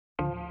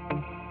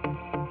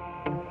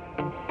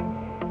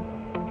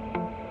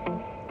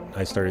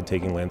I started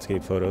taking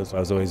landscape photos, I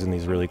was always in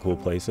these really cool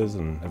places,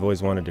 and I've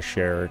always wanted to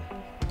share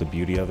the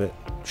beauty of it,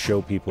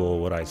 show people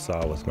what I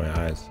saw with my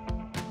eyes.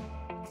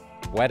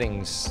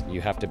 Weddings, you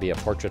have to be a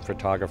portrait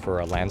photographer,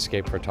 a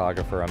landscape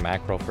photographer, a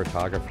macro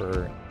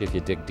photographer. If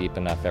you dig deep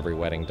enough, every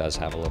wedding does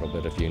have a little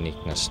bit of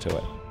uniqueness to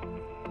it.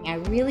 I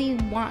really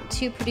want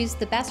to produce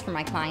the best for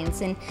my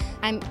clients, and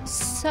I'm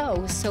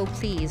so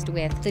pleased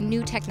with the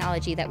new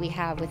technology that we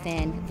have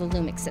within the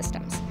LUMIX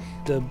systems.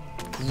 The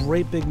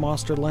great big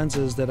monster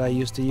lenses that I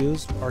used to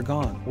use are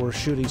gone. We're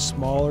shooting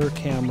smaller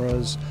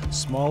cameras,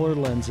 smaller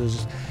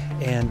lenses,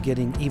 and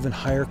getting even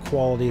higher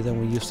quality than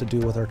we used to do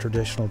with our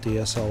traditional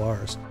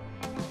DSLRs.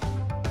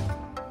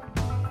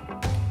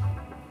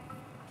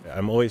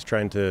 I'm always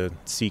trying to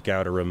seek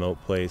out a remote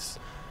place,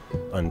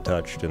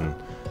 untouched and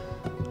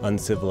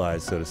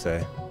uncivilized, so to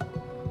say.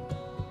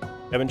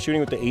 I've been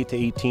shooting with the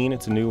 8-18.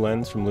 It's a new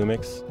lens from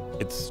LUMIX.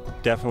 It's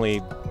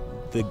definitely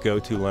the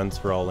go-to lens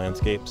for all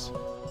landscapes.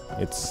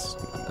 It's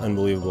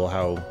unbelievable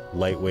how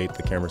lightweight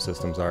the camera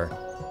systems are.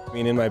 I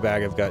mean, in my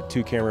bag I've got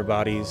 2 camera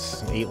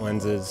bodies, 8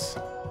 lenses.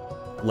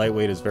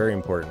 Lightweight is very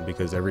important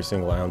because every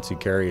single ounce you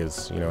carry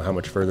is, how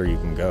much further you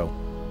can go.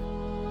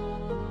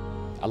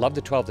 I love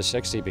the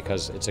 12-60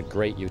 because it's a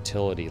great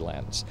utility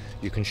lens.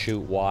 You can shoot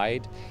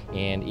wide,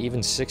 and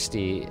even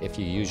 60, if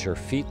you use your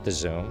feet to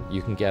zoom,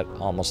 you can get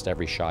almost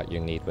every shot you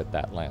need with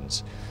that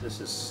lens.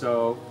 This is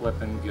so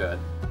flippin' good.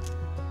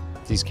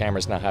 These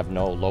cameras now have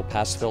no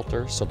low-pass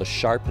filter, so the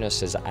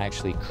sharpness is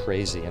actually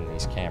crazy in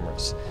these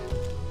cameras.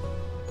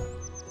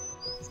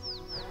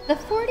 The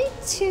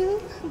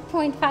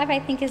 42.5 I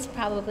think is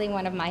probably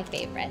one of my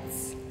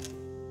favorites.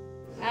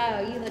 Oh,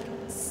 you look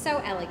so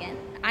elegant.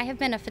 I have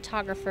been a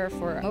photographer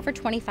for over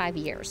 25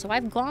 years, so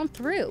I've gone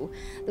through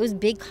those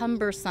big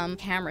cumbersome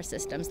camera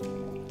systems.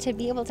 To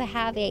be able to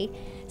have a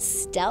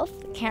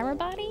stealth camera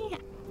body,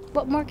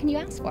 what more can you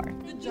ask for?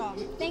 Good job.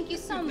 Thank you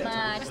so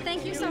much.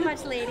 Thank you so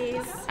much,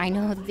 ladies. I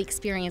know the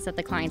experience that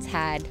the clients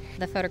had.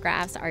 The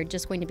photographs are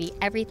just going to be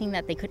everything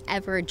that they could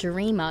ever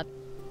dream of.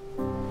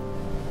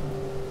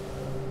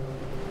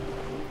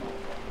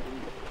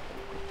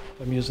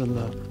 I'm using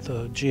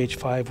the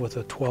GH5 with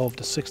a 12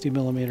 to 60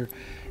 millimeter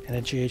and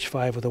a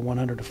GH5 with a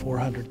 100 to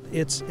 400.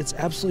 It's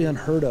absolutely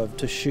unheard of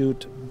to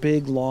shoot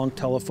big, long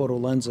telephoto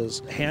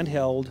lenses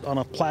handheld on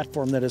a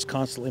platform that is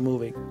constantly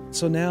moving.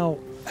 So now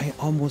I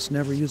almost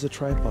never use a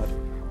tripod.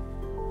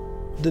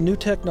 The new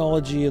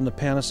technology and the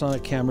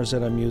Panasonic cameras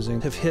that I'm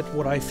using have hit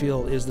what I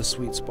feel is the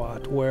sweet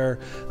spot, where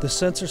the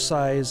sensor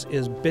size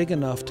is big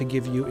enough to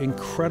give you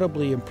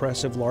incredibly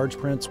impressive large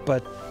prints,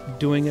 but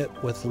doing it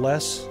with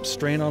less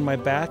strain on my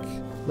back,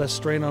 less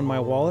strain on my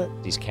wallet.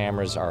 These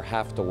cameras are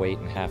half the weight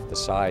and half the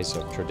size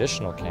of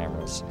traditional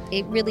cameras.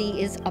 It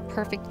really is a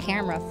perfect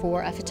camera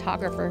for a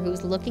photographer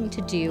who's looking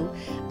to do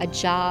a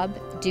job,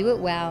 do it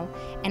well,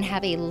 and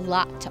have a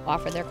lot to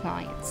offer their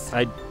clients.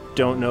 I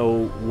don't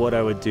know what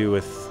I would do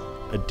with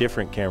a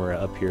different camera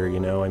up here,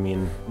 I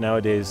mean,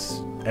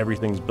 nowadays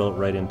everything's built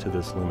right into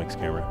this LUMIX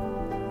camera.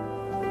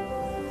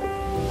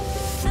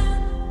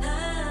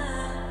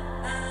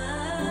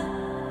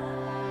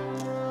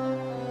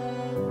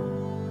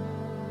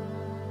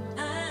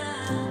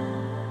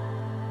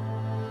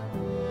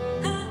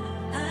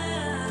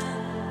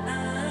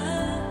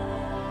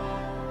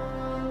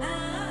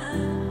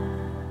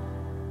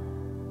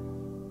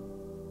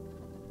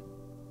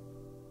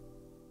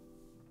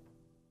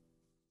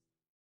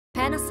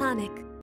 Panasonic.